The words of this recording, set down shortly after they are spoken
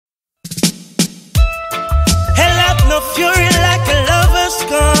no fury like a lover's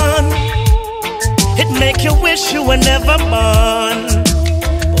scorn. It make you wish you were never born.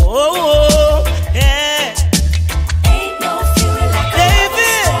 Oh, yeah. Ain't no fury like a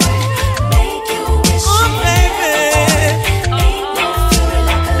lover's scorn. Make you wish you were never born. Ain't no fury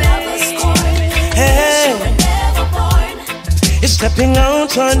like a lover's scorn. Wish you were never born. You're stepping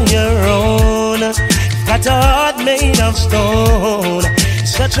out on your own. You've got a heart made of stone.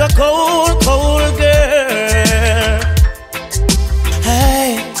 Such a cold, cold girl. Hey,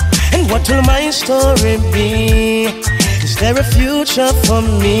 and what will my story be? Is there a future for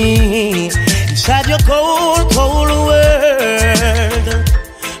me inside your cold, cold world?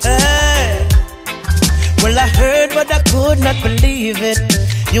 Hey, well, I heard, but I could not believe it.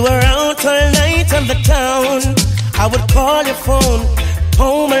 You were out all night on the town. I would call your phone,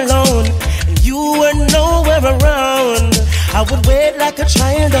 home alone, and you were nowhere around. I would wait like a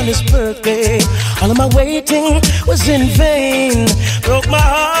child on his birthday. All of my waiting was in vain. Broke my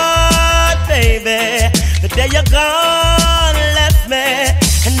heart, baby, the day you're gone, left me.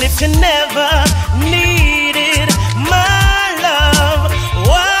 And if you never needed my love,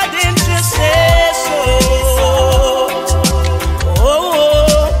 why didn't you say so?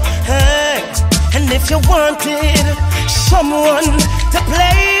 Oh, hey. And if you wanted someone to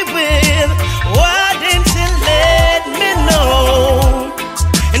play with, why didn't you let me know?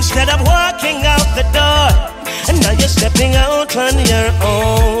 Instead of walking out the door, and now you're stepping out on your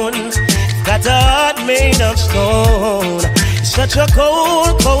own. Got a heart made of stone. Such a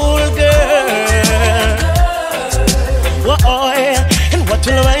cold, cold girl. Whoa, and what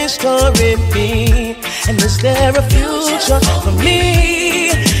will my story be? And is there a future for me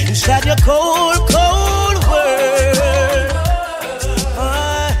inside your cold, cold world?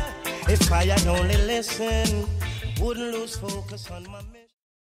 If I had only listened, wouldn't lose focus on my mission.